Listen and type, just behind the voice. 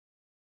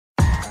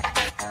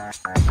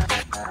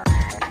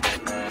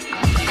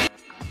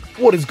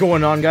What is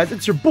going on, guys?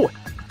 It's your boy,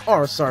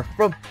 RSR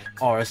from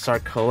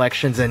RSR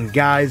Collections, and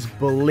guys,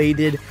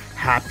 belated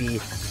happy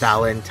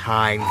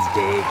Valentine's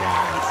Day,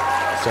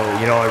 guys. So,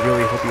 I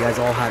really hope you guys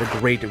all had a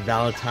great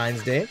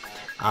Valentine's Day.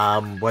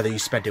 Whether you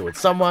spent it with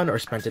someone or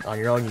spent it on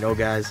your own,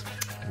 guys,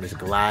 I'm just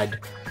glad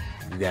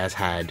you guys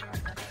had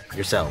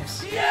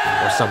yourselves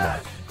or someone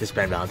to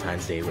spend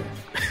Valentine's Day with.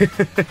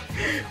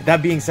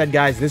 That being said,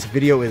 guys, this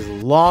video is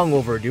long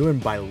overdue,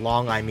 and by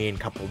long I mean a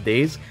couple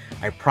days.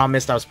 I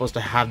promised I was supposed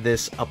to have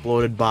this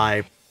uploaded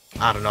by,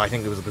 I don't know, I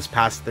think it was this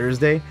past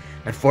Thursday.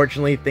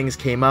 Unfortunately, things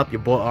came up. Your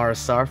boy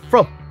RSR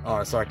from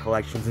RSR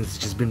Collections has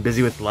just been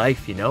busy with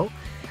life,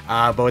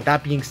 But with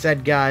that being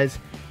said, guys,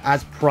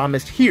 as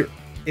promised, here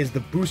is the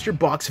booster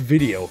box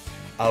video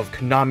of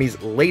Konami's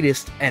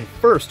latest and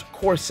first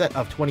core set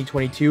of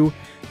 2022,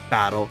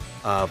 Battle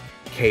of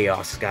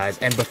Chaos, guys.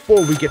 And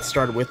before we get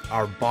started with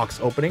our box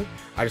opening,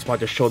 I just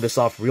wanted to show this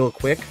off real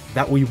quick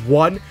that we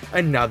won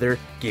another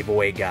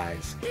giveaway,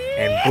 guys.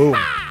 And boom,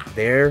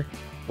 there,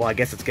 well, I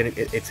guess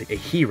it's a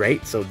he,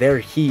 right? So there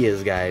he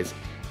is, guys.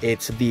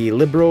 It's the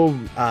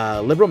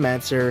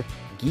Libromancer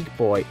Geek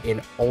Boy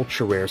in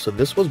Ultra Rare. So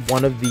this was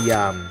one of the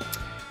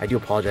I do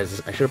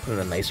apologize, I should have put in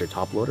a nicer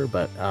top loader,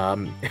 but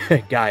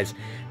guys,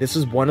 this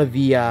was one of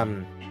the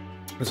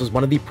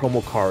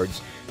promo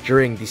cards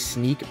during the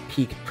sneak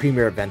peek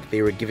premiere event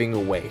they were giving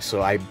away.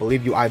 So I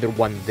believe you either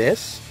won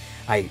this.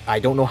 I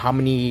don't know how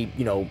many,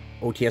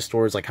 OTS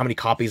stores, like how many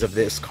copies of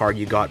this card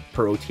you got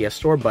per OTS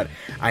store, but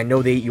I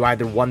know you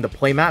either won the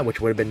playmat,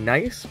 which would have been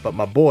nice, but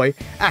my boy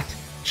at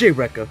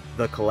JRecca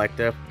the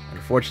Collector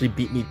unfortunately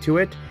beat me to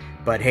it.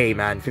 But hey,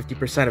 man,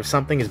 50% of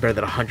something is better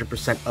than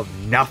 100%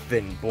 of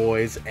nothing,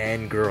 boys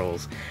and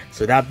girls.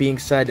 So that being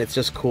said, it's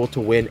just cool to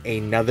win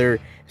another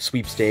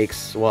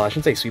sweepstakes. Well, I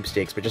shouldn't say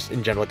sweepstakes, but just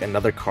in general, like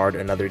another card,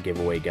 another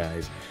giveaway,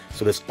 guys.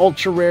 So this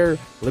ultra rare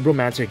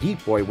Libromancer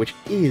Geek Boy, which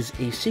is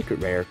a secret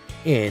rare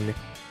in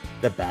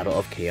the Battle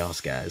of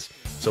Chaos, guys.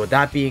 So with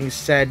that being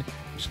said,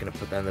 I'm just gonna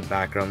put that in the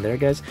background there,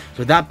 guys. So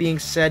with that being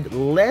said,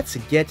 let's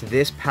get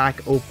this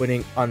pack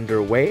opening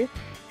underway.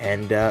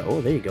 And,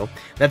 oh, there you go.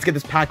 Let's get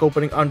this pack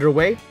opening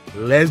underway.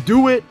 Let's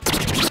do it!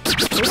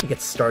 Before we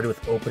get started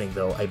with opening,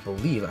 though, I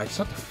believe I just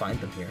have to find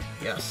them here.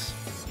 Yes.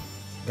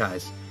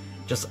 Guys,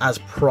 just as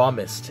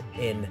promised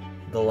in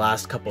the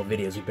last couple of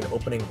videos, we've been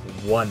opening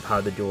one Power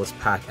of the Duelist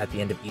pack at the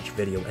end of each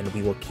video, and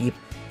we will keep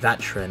that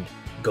trend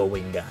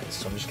going, guys.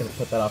 So I'm just going to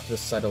put that off to the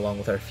side along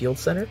with our field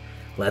center.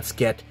 Let's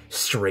get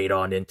straight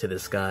on into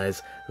this,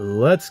 guys.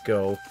 Let's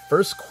go.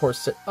 First core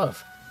set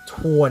of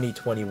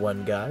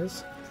 2021,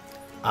 guys.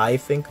 I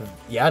think,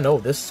 yeah, no,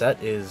 this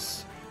set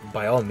is,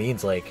 by all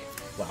means, like,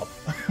 wow.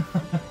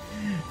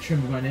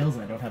 Trimmed my nails,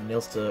 and I don't have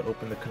nails to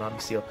open the Konami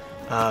seal.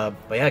 But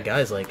yeah,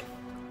 guys, like,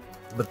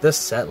 with this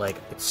set, like,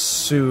 it's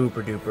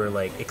super duper,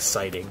 like,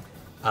 exciting.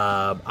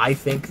 I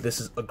think this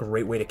is a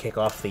great way to kick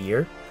off the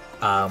year,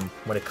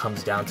 when it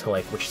comes down to,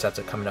 like, which sets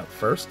are coming out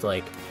first,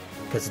 like,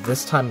 because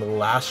this time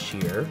last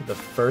year, the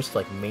first,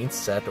 like, main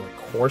set or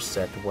core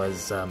set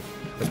was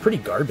pretty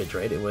garbage,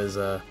 right? It was,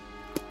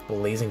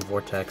 Blazing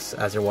Vortex,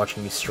 as you're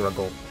watching me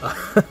struggle.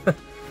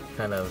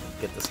 Kind of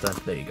get this done.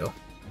 There you go.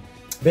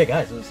 But yeah,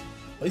 guys, it was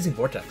Blazing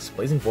Vortex.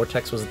 Blazing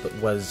Vortex was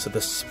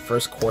this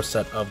first core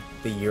set of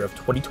the year of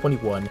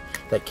 2021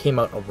 that came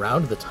out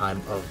around the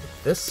time of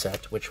this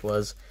set, which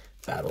was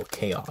Battle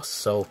Chaos.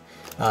 So,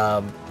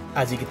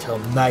 as you can tell,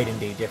 night and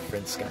day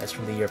difference, guys,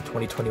 from the year of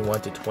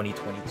 2021 to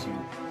 2022.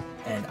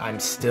 And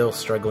I'm still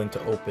struggling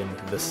to open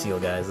the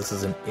seal, guys. This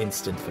is an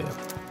instant fail.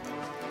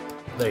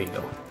 There you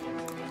go.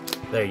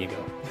 There you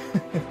go.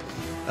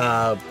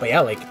 But yeah,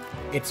 like,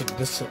 it's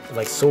this,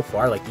 like, so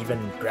far, like,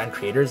 even Grand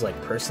Creators, like,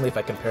 personally, if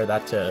I compare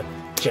that to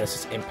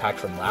Genesis Impact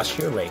from last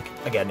year, like,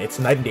 again, it's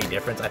night and day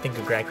difference. I think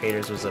the Grand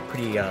Creators was a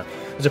pretty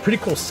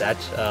cool set.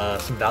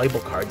 Some valuable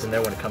cards in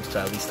there when it comes to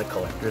at least the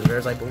collector's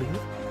rares, I believe,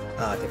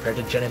 compared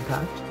to Gen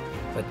Impact.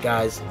 But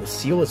guys, the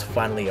seal is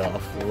finally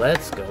off.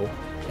 Let's go.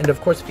 And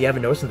of course, if you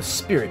haven't noticed, in the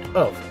spirit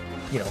of,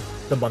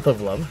 the month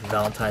of love,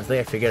 Valentine's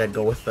Day, I figured I'd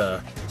go with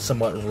a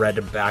somewhat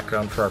red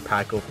background for our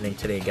pack opening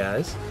today,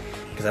 guys.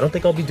 Because I don't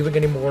think I'll be doing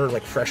any more,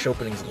 like, fresh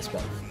openings this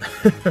month.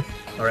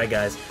 Alright,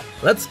 guys,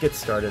 let's get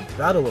started.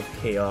 Battle of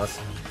Chaos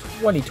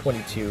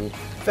 2022,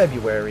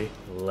 February.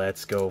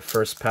 Let's go.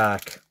 First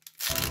pack.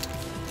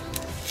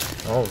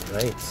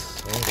 Alright.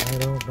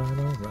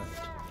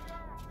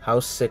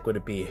 How sick would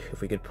it be if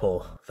we could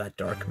pull that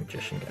Dark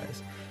Magician,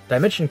 guys?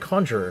 Dimension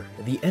Conjurer,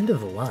 the end of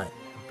the line.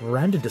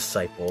 Branded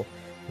Disciple.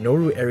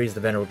 Noru Ares the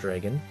Venerable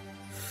Dragon.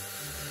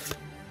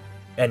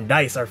 And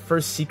nice, our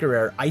first secret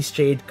rare, Ice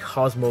Jade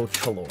Cosmo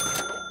Cholor.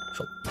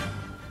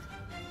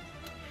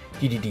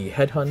 DDD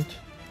Headhunt.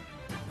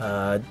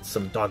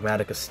 Some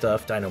Dogmatica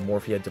stuff,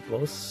 Dinomorphia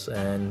Diplos,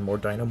 and more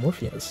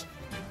Dinomorphias.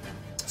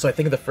 So I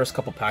think in the first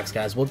couple packs,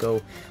 guys,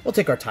 we'll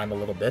take our time a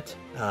little bit,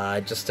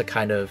 just to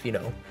kind of,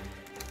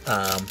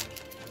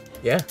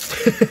 yeah,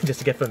 just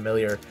to get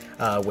familiar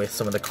with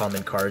some of the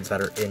common cards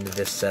that are in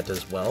this set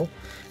as well.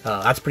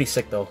 That's pretty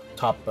sick though.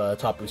 Top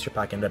booster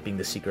pack ended up being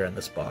the secret in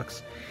this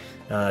box.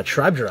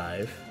 Tribe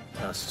Drive,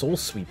 Soul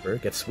Sweeper,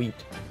 gets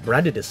sweeped.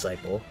 Branded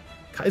Disciple,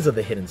 Kaiza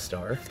the Hidden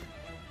Star.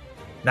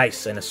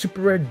 Nice, and a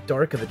super rare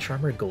Dark of the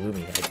Charmer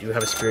Gloomy. I do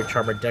have a Spirit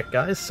Charmer deck,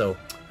 guys, so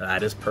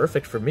that is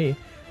perfect for me.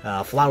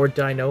 Flower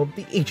Dino,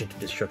 the Agent of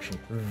Destruction,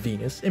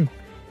 Venus,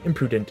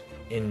 Imprudent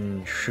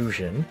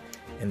Intrusion,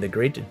 and the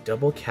Great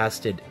Double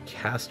Casted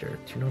Caster.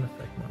 2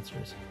 non-effect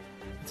monsters.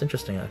 That's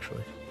interesting,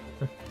 actually.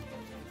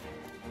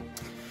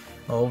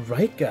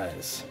 Alright,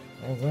 guys.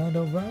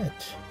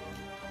 Alright.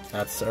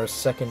 That's our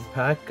second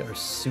pack. Our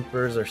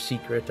supers, our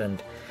secret,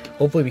 and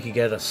hopefully we could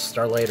get a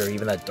Starlight or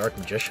even that Dark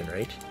Magician,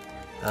 right?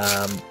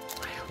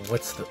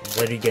 What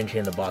are you getting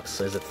in the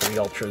box? Is it 3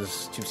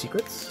 Ultras, 2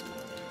 Secrets?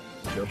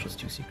 3 Ultras,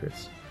 2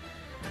 Secrets.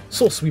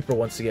 Soul Sweeper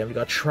once again. We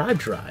got Tribe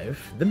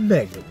Drive, the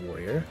Magnet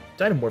Warrior,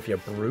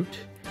 Dynamorphia Brute,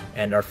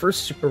 and our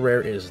first super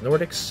rare is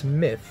Nordic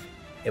Smith,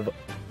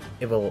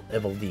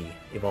 Evaldi.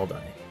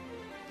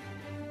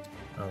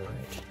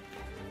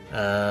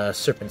 Alright.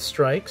 Serpent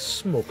Strike,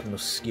 Smoke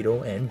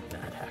Mosquito, and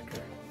Mad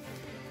Hacker.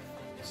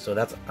 So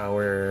that's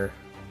our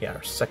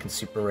second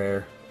super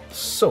rare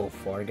so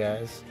far,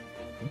 guys.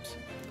 Oops,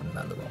 I'm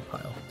not in the wrong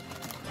pile.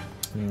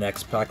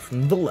 Next pack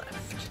from the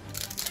left.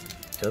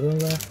 To the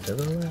left, to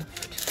the left.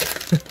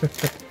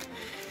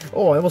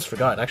 Oh, I almost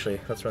forgot. Actually,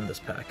 let's run this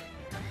pack.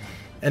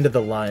 End of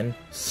the line.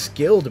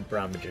 Skilled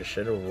Brown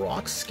Magician,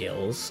 Rock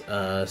Skills,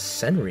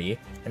 Senri,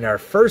 and our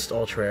first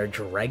ultra rare,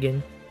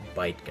 Dragon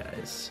Bite,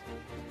 guys.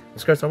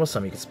 This card's normal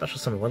summon. You can special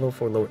summon 1 level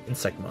 4 lower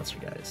insect monster,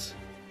 guys.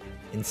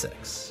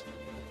 Insects.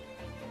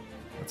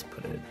 Let's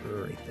put it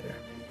right there.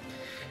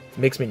 It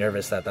makes me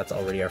nervous that that's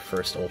already our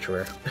first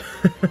ultra rare.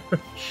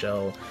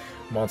 Shell,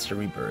 Monster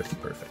Rebirth,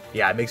 perfect.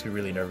 Yeah, it makes me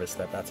really nervous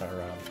that that's our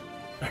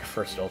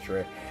first ultra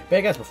rare. But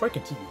yeah, guys, before I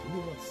continue, give me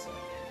 1 second.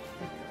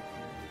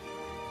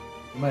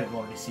 You might have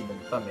already seen in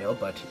the thumbnail,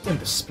 but in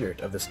the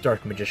spirit of this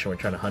Dark Magician we're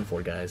trying to hunt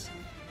for, guys,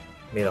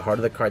 may the heart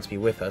of the cards be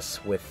with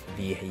us with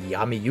the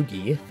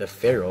Yami-Yugi, the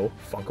Pharaoh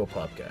Funko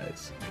Pop,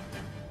 guys.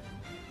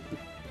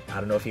 I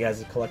don't know if you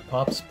guys collect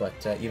Pops, but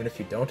even if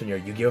you don't and you're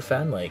a Yu-Gi-Oh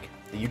fan, like,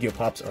 the Yu-Gi-Oh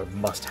Pops are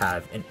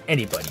must-have in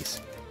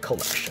anybody's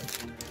collection.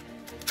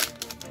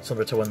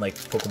 Similar to when, like,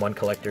 Pokemon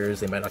collectors,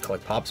 they might not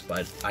collect Pops,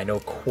 but I know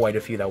quite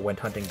a few that went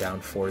hunting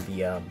down for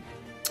the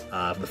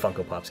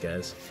Funko Pops,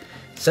 guys.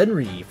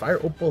 Senri, Fire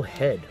Opal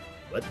Head,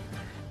 what?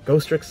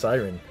 Ghost Trick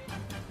Siren,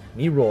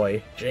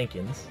 Leroy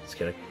Jenkins, just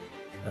kidding.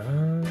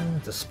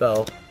 It's a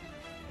spell.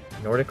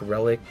 Nordic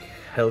Relic,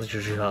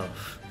 Heljav.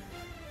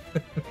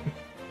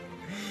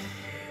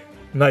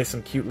 Nice,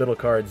 some cute little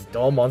cards.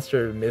 Doll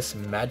Monster, Miss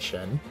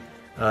Madchen,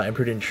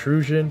 Imprudent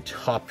Intrusion,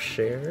 Top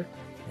Share,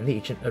 and the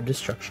Agent of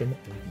Destruction,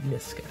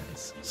 Venus,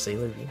 guys.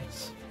 Sailor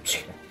Venus.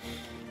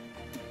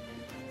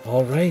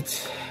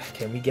 Alright,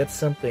 can we get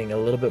something a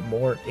little bit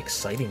more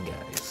exciting,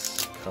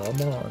 guys?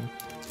 Come on.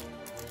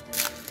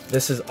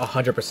 This is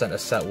 100% a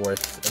set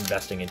worth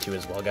investing into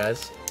as well,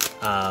 guys.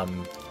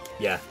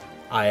 Yeah,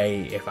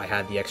 if I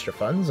had the extra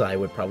funds, I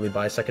would probably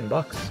buy a second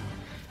box.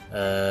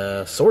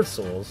 Sword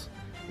Souls,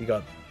 we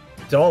got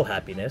Doll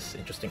Happiness,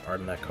 interesting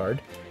art on that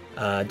card.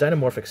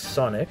 Dynamorphic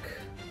Sonic,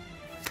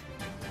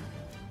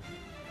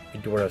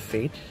 Eudora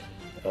Fate,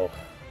 oh,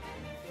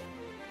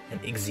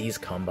 and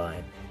Xyz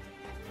Combine,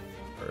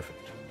 perfect.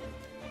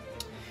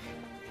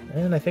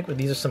 And I think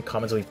these are some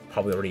comments that we've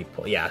probably already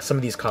pulled. Yeah, some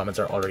of these comments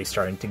are already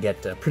starting to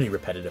get pretty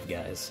repetitive,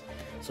 guys.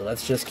 So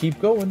let's just keep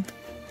going.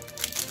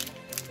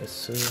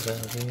 This is how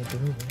we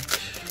do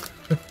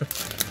it.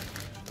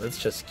 Let's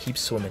just keep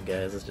swimming,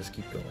 guys. Let's just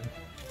keep going.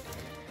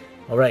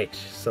 Alright,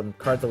 some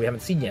cards that we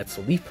haven't seen yet.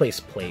 So Leaf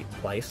Place,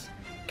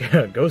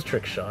 Ghost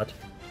Trick Shot,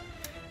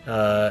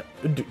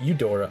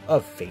 Eudora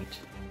of Fate,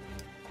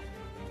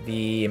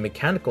 the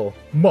Mechanical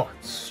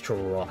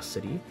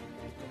Monstrosity.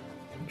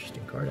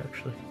 Interesting card,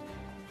 actually.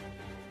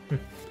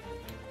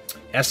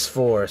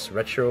 S-Force,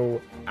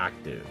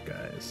 Retroactive,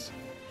 guys.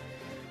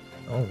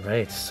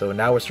 Alright, so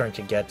now we're starting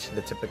to get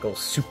the typical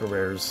super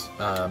rares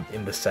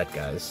in the set,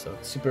 guys. So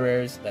super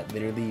rares that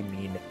literally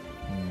mean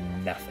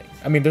nothing.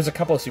 I mean, there's a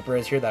couple of super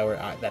rares here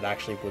that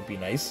actually would be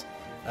nice.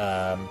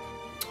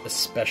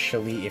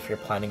 Especially if you're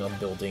planning on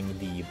building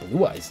the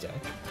Blue Eyes deck.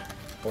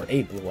 Or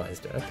a Blue Eyes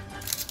deck.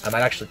 I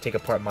might actually take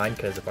apart mine,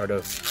 because if I were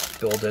to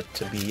build it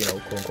to be, you know,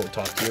 quote-unquote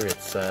top tier,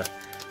 it's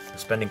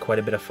spending quite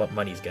a bit of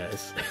monies,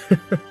 guys.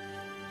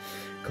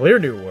 Clear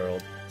New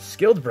World,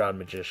 Skilled Brown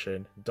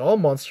Magician, Doll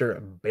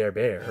Monster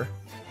Bear,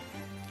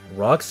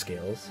 Rock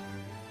Scales.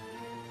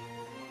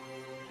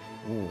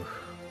 Ooh,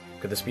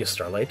 could this be a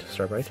Starlight?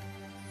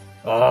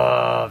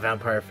 Oh,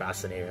 Vampire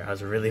Fascinator. I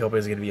was really hoping it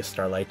was going to be a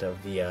Starlight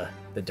of the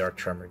Dark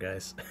Tremor,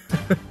 guys.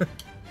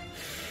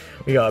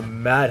 We got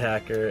Mad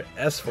Hacker,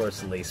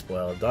 S-Force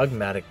Lacewell,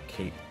 Dogmatic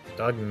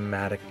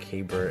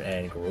Caber,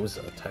 and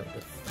Groza Time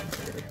of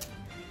Thunder.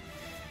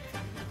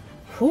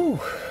 Whew,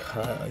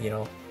 you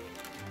know,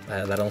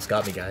 that almost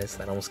got me, guys.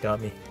 That almost got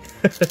me.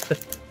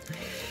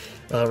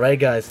 Alright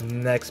guys,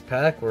 next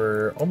pack.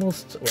 We're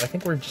almost, I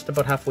think we're just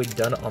about halfway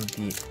done on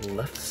the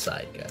left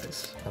side,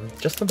 guys.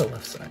 Just on the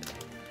left side.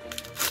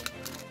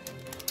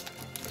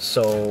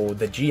 So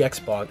the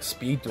GX box,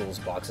 Speed Duels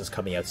box is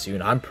coming out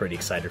soon. I'm pretty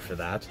excited for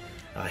that.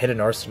 Hidden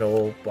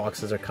Arsenal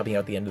boxes are coming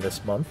out the end of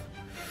this month.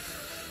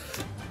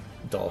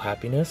 Doll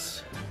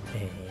Happiness.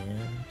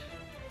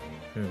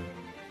 And...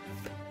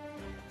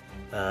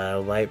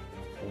 Libromancer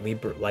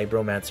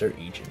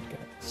Agent,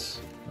 guys.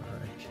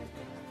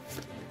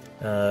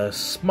 Alright.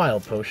 Smile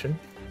Potion.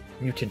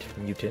 Mutant,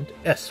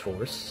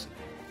 S-Force.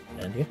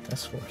 And yeah,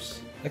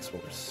 S-Force.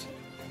 X-Force.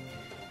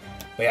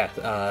 But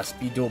yeah,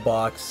 Speed Duel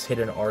box,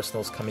 Hidden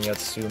Arsenal's coming out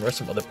soon. There's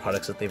some other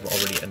products that they've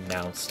already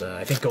announced.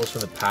 I think Ghost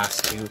from the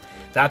Past too.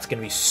 That's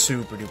gonna be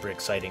super duper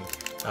exciting.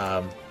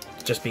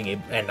 Just being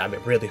able, and I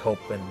really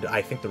hope, and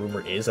I think the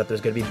rumor is that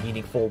there's gonna be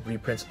meaningful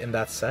reprints in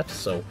that set.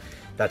 So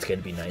that's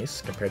gonna be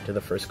nice compared to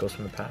the first Ghost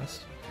from the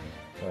Past.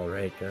 All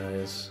right,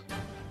 guys.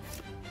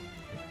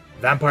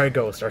 Vampire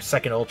Ghost, our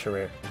second ultra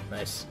rare.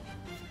 Nice.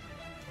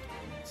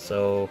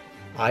 So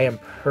I am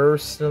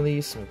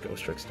personally, some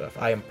Ghost Trick stuff.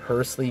 I am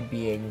personally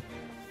being,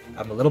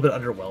 I'm a little bit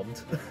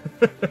underwhelmed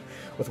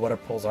with what our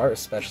pulls are,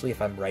 especially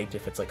if I'm right,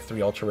 if it's like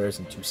 3 ultra rares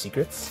and 2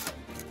 secrets.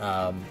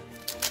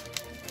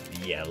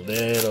 Yeah, a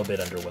little bit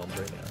underwhelmed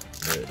right now.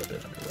 A little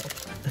bit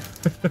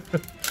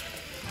underwhelmed.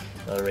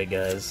 Alright,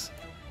 guys.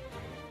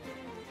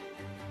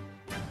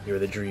 You're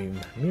the Dream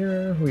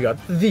Mirror. We got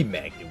the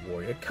Magnet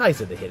Warrior,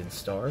 Kaiser the Hidden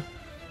Star,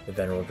 the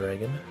Venerable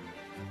Dragon.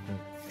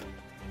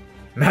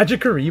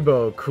 Magic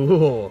Karibo,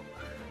 cool.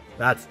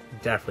 That's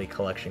definitely a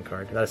collection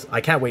card.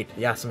 I can't wait.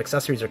 Yeah, some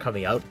accessories are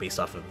coming out based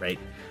off of, right?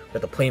 We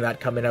got the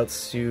playmat coming out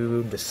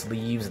soon, the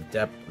sleeves,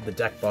 the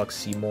deck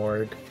box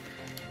Seamorg.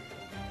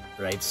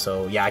 Right,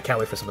 so yeah, I can't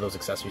wait for some of those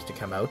accessories to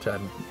come out.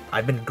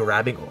 I've been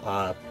grabbing,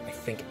 I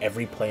think,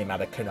 every playmat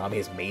that Konami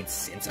has made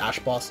since Ash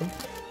Blossom.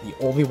 The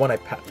only one I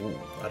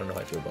don't know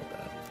how I feel about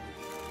that.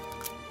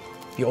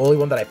 The only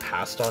one that I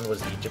passed on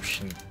was the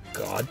Egyptian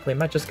God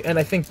playmat. And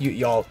I think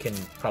y'all can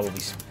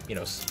probably, you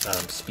know,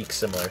 speak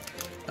similar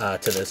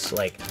to this.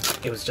 Like,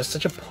 it was just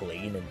such a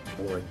plain and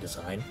boring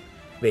design.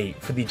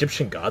 For the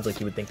Egyptian gods, like,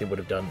 you would think they would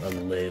have done a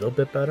little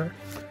bit better.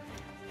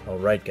 All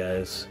right,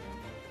 guys,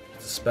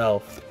 it's a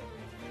spell.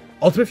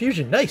 Ultimate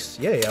Fusion, nice!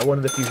 Yeah, one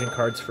of the fusion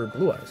cards for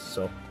Blue Eyes,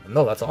 so,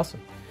 no, that's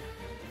awesome.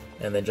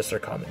 And then just our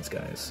commons,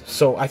 guys.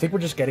 So, I think we're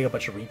just getting a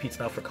bunch of repeats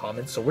now for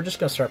commons, so we're just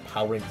gonna start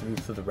powering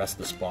through the rest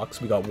of this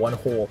box. We got one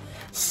whole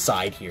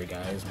side here,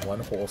 guys,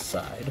 one whole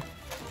side.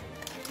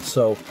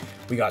 So,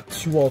 we got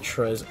 2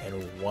 Ultras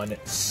and 1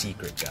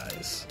 Secret,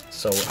 guys.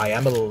 So, I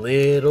am a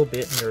little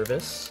bit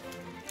nervous,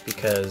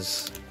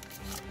 because,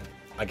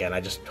 again, I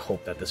just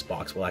hope that this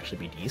box will actually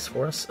be decent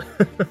for us.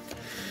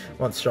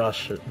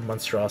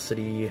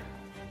 Monstrosity,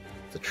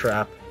 the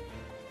Trap.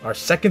 Our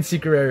second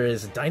secret rare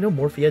is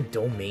Dinomorphia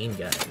Domain,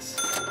 guys.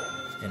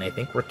 And I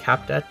think we're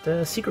capped at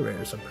secret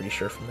rares, I'm pretty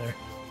sure from there.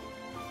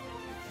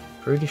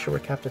 Pretty sure we're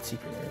capped at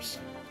secret rares.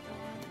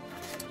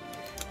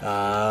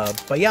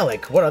 But yeah,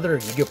 like, what other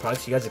Yu-Gi-Oh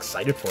products are you guys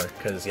excited for?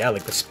 Because, yeah,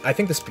 like, I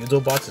think the Speed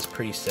Duel box is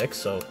pretty sick,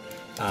 so,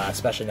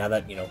 especially now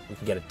that, you know, we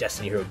can get a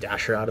Destiny Hero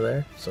Dasher out of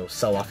there. So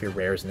sell off your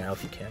rares now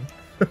if you can.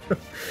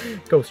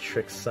 Ghost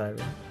Trick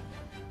Siren.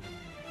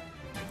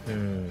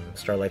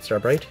 Starlight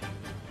Starbright?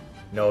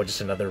 No,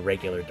 just another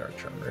regular Dark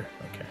Charmer.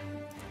 Okay.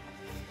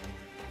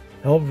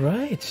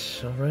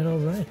 Alright.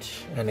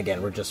 And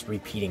again, we're just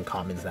repeating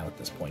commons now at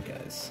this point,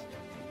 guys.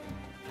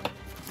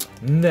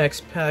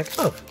 Next pack.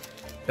 Oh,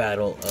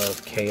 Battle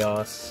of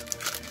Chaos.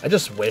 I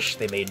just wish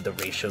they made the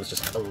ratios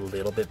just a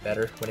little bit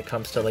better when it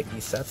comes to, like,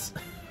 these sets.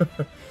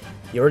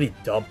 You already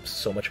dump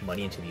so much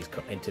money into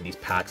these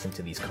packs,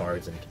 into these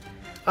cards, and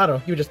I don't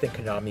know, you would just think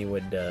Konami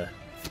would,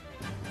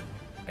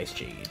 Ice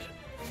Jade.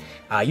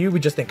 You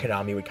would just think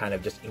Konami would kind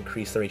of just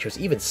increase the ratios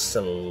even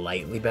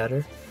slightly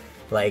better.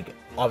 Like,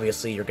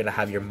 obviously, you're going to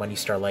have your Money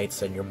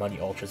Starlights and your Money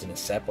Ultras in a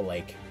set, but,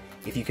 like,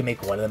 if you can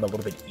make one of them a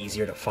little bit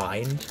easier to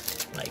find,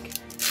 like,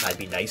 that'd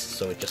be nice,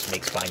 so it just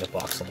makes buying a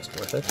box almost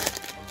worth it.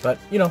 But,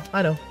 you know,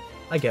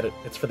 I get it.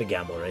 It's for the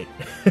gamble, right?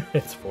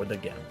 It's for the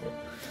gamble.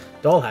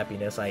 Doll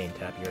Happiness, I ain't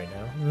happy right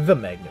now. The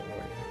Magnet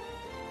Warrior.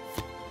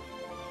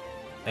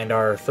 And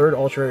our third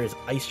Ultra is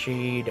Ice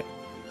Jade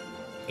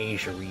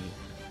Azuri.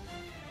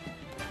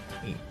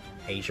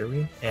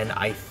 And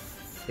I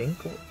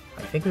think we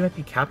might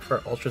be capped for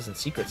our Ultras and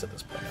Secrets at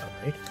this point now,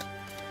 right?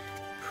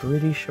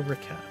 Pretty sure we're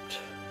capped.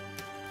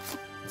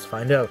 Let's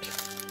find out.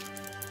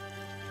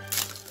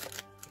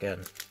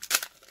 Again,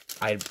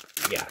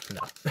 yeah,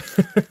 no.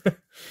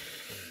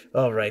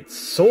 Alright,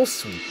 Soul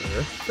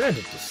Sweeper,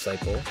 Branded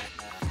Disciple,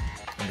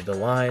 end of the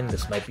line,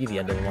 this might be the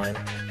end of the line.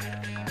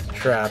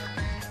 Trap,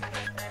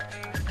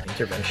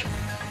 Intervention.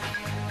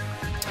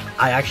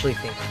 I actually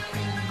think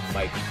we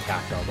might be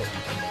capped on what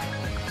we can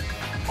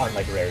on,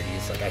 like,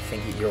 rarities. Like, I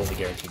think you're only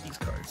guaranteed these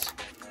cards.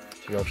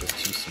 3 Ultras,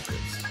 2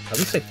 Secrets. At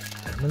least I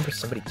remember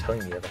somebody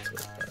telling me that that's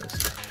what it was.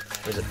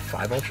 Or is it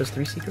 5 Ultras,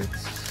 3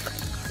 Secrets?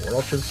 4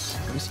 Ultras,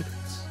 3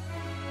 Secrets?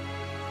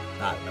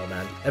 I don't know,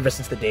 man. Ever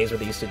since the days where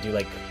they used to do,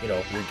 like, you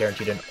know, you're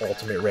guaranteed an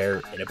ultimate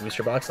rare in a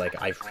booster box, like,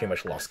 I've pretty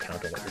much lost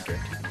count on what you're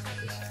guaranteed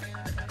these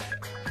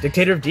days.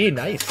 Dictator of D,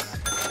 nice.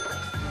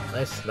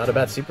 Nice, not a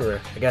bad super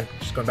rare. Again,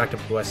 just going back to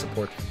who I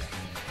support.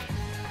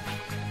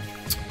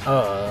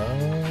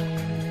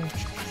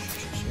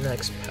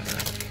 Next pack.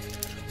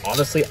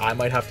 Honestly, I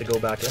might have to go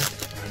back in.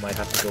 I might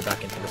have to go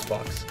back into this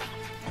box.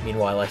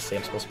 Meanwhile, I say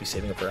I'm supposed to be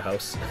saving up for a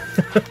house.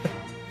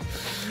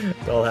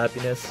 All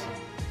happiness.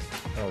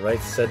 Alright,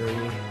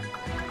 Senri.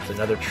 It's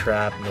another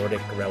trap.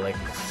 Nordic Relic.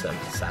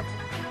 Sap.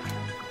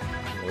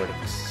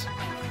 Nordics.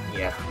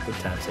 Yeah, good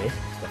times, eh?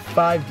 The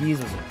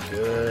 5Ds was a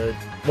good...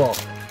 Well,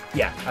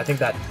 yeah, I think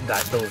that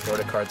those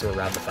Nordic cards were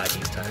around the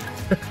 5Ds time.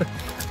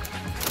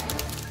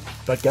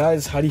 But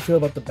guys, how do you feel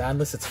about the ban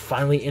list? It's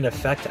finally in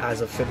effect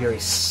as of February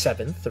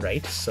 7th,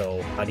 right? So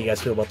how do you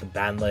guys feel about the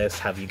ban list?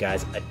 Have you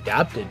guys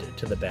adapted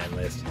to the ban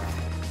list?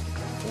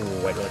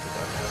 Ooh, I do like the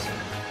dark house.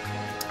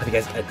 Have you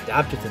guys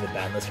adapted to the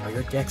ban list? Are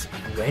your decks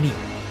ready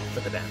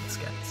for the ban list,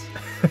 guys?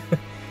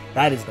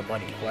 That is the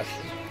money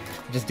question.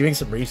 Just doing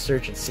some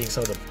research and seeing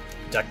some of the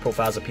deck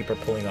profiles that people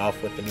are pulling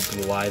off with the new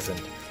Blue Eyes and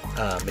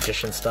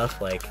Magician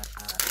stuff, like,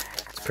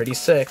 it's pretty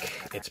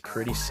sick. It's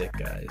pretty sick,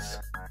 guys.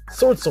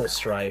 Sword Soul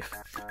Strife,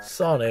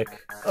 Sonic,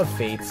 of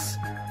Fates,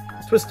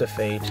 Twist of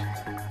Fate,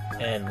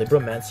 and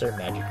Libromancer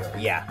Magic Girl.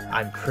 Yeah,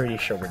 I'm pretty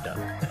sure we're done.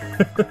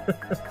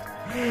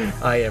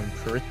 I am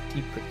pretty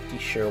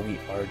sure we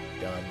are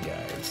done,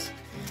 guys.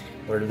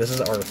 This is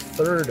our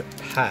third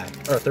pack,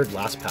 or third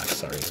last pack,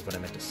 sorry, is what I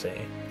meant to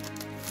say.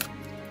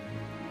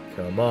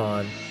 Come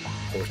on.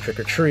 Post Trick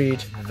or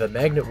Treat, the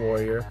Magnet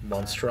Warrior,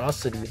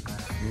 Monstrosity,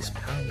 Fuse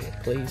Power,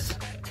 please.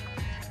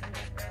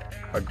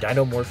 Our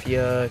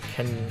Dinomorphia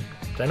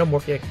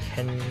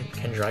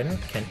Kendrina?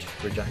 Kent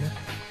Regina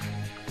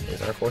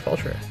is our fourth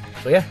Ultra.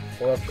 So yeah,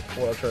 four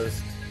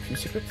Ultras, 2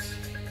 secrets.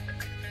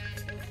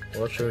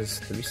 4 Ultras,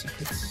 3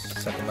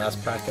 secrets. Second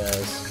last pack,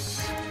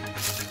 guys.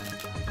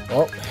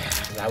 Well,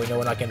 now we know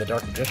we're not getting the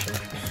Dark Magician.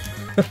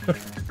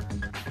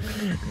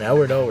 Now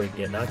we know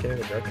we're not getting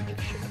the Dark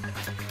Magician.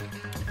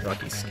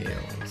 Rocky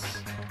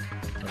Scales.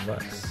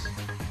 Unless...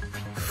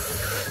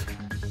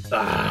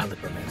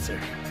 Libromancer.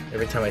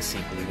 Every time I see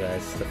blue,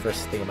 guys, the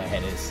first thing in my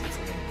head is...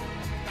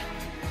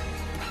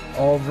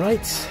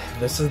 Alright,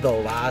 this is the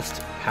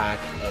last pack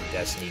of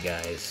Destiny,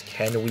 guys.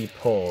 Can we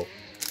pull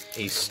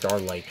a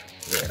Starlight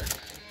rare?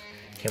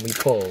 Can we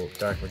pull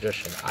Dark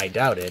Magician? I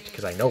doubt it,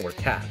 because I know we're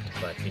capped,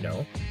 but, you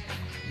know,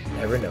 you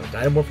never know.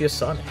 Dinomorphia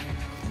Sonic,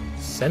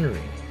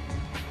 Senri,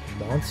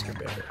 Monster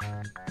Bear,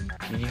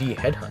 DDD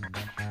Headhunt,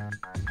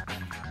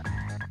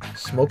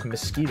 Smoke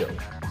Mosquito,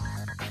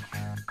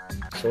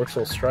 Sword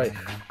Soul Strife,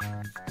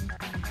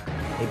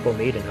 April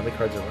Maiden. How many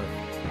cards are left?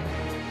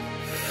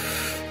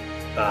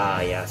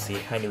 Yeah, see,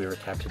 I knew we were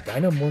captured.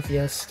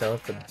 Dinomorphia,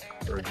 Stealth, and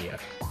Bergia.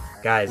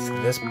 Guys,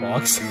 this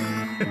box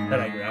that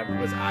I grabbed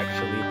was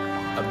actually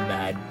a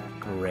mad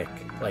brick.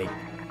 Like,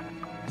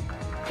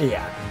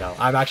 yeah, no,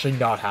 I'm actually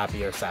not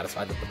happy or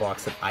satisfied with the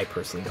box that I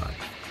personally got.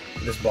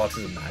 This box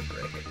is a mad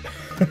brick.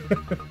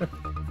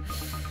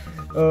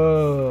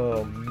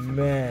 Oh,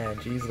 man,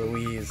 jeez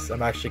Louise.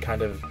 I'm actually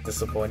kind of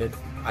disappointed.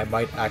 I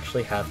might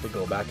actually have to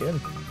go back in.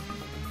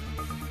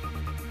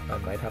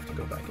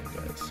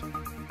 Guys.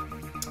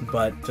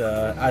 But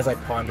as I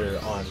ponder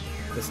on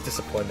this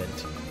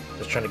disappointment,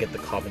 just trying to get the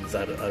commons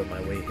out of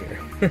my way here.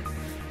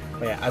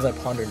 But yeah, as I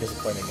ponder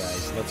disappointment,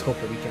 guys, let's hope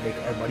that we can make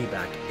our money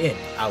back in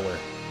our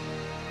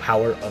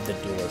Power of the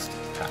Duelist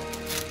pack.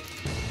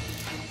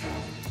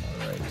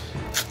 Alright.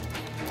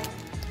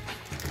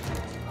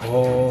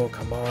 Oh,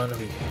 come on. An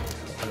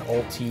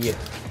ulti,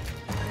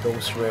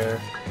 Ghost Rare,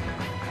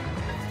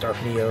 Dark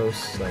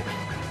Neos, like,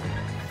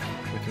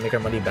 we can make our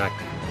money back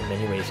in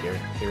many ways here.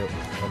 Hero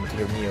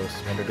Neos,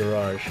 Wonder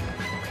Garage,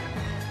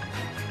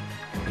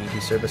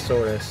 BB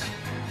Cerbosaurus,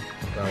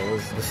 that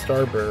was the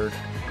Starbird,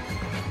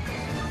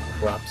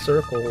 Crop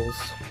Circles,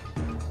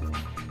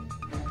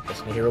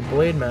 Destiny Hero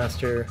Blade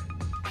Master,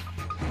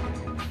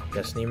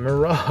 Destiny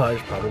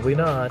Mirage, probably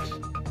not,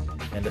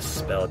 and a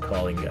Spell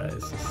Calling,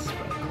 guys.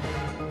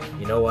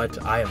 You know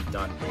what? I am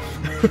done.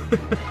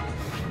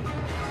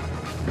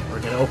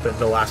 We're gonna open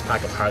the last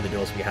pack of Power of the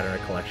Duels we had in our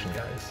collection,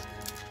 guys.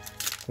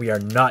 We are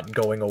not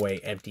going away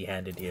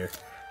empty-handed here.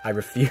 I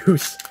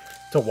refuse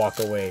to walk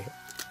away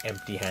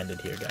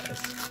empty-handed here,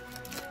 guys.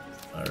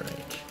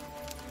 Alright.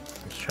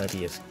 I'm just trying to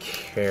be as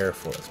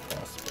careful as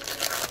possible.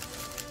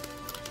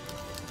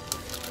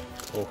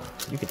 Oh,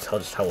 you can tell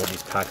just how old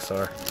these packs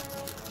are.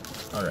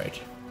 Alright.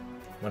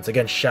 Once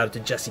again, shout out to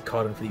Jesse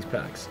Cotton for these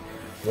packs.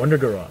 Wonder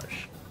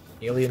Garage,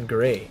 Alien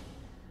Gray,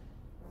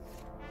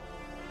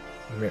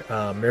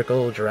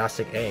 Miracle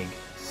Jurassic Egg,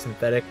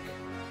 Synthetic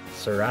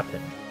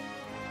Serapin,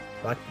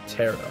 Black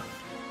Terra,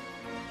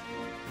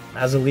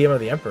 Mausoleum of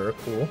the Emperor,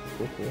 cool.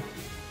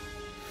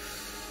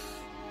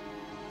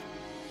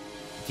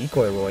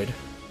 Decoyroid,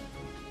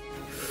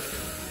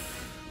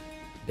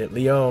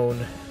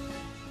 Bitleon,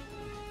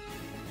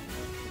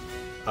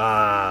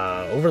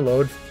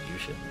 Overload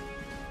Fusion.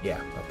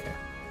 Yeah, okay.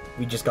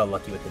 We just got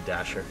lucky with the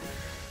Dasher.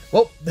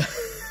 Well,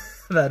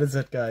 That is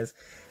it, guys.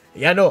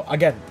 Yeah, no,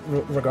 again,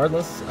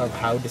 regardless of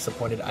how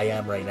disappointed I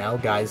am right now,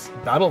 guys,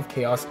 Battle of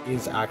Chaos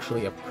is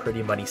actually a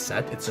pretty money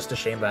set. It's just a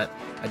shame that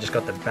I just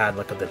got the bad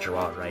luck of the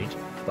draw, right?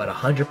 But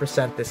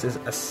 100% this is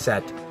a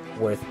set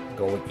worth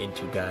going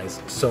into,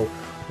 guys. So,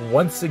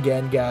 once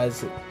again,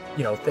 guys,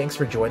 you know, thanks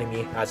for joining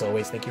me. As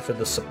always, thank you for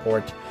the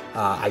support.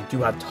 I do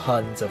have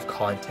tons of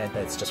content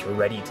that's just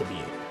ready to be,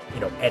 you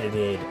know,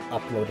 edited,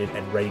 uploaded,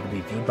 and ready to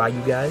be viewed by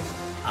you guys.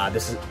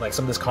 This is, like,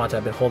 some of this content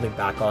I've been holding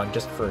back on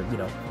just for, you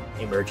know,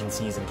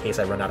 emergencies in case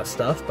I run out of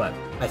stuff, but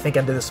I think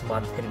end of this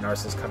month Hidden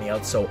Arsenal is coming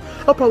out, so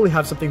I'll probably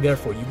have something there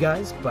for you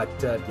guys. But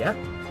yeah,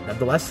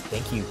 nonetheless,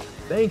 thank you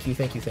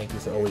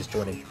for always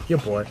joining your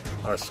boy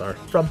RSR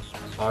from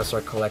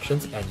RSR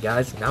Collections. And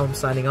guys, now I'm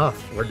signing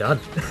off. We're done.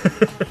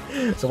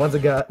 So once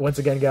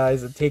again,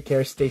 guys, take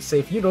care, stay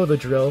safe. You know the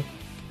drill.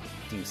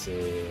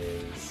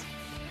 Deuces.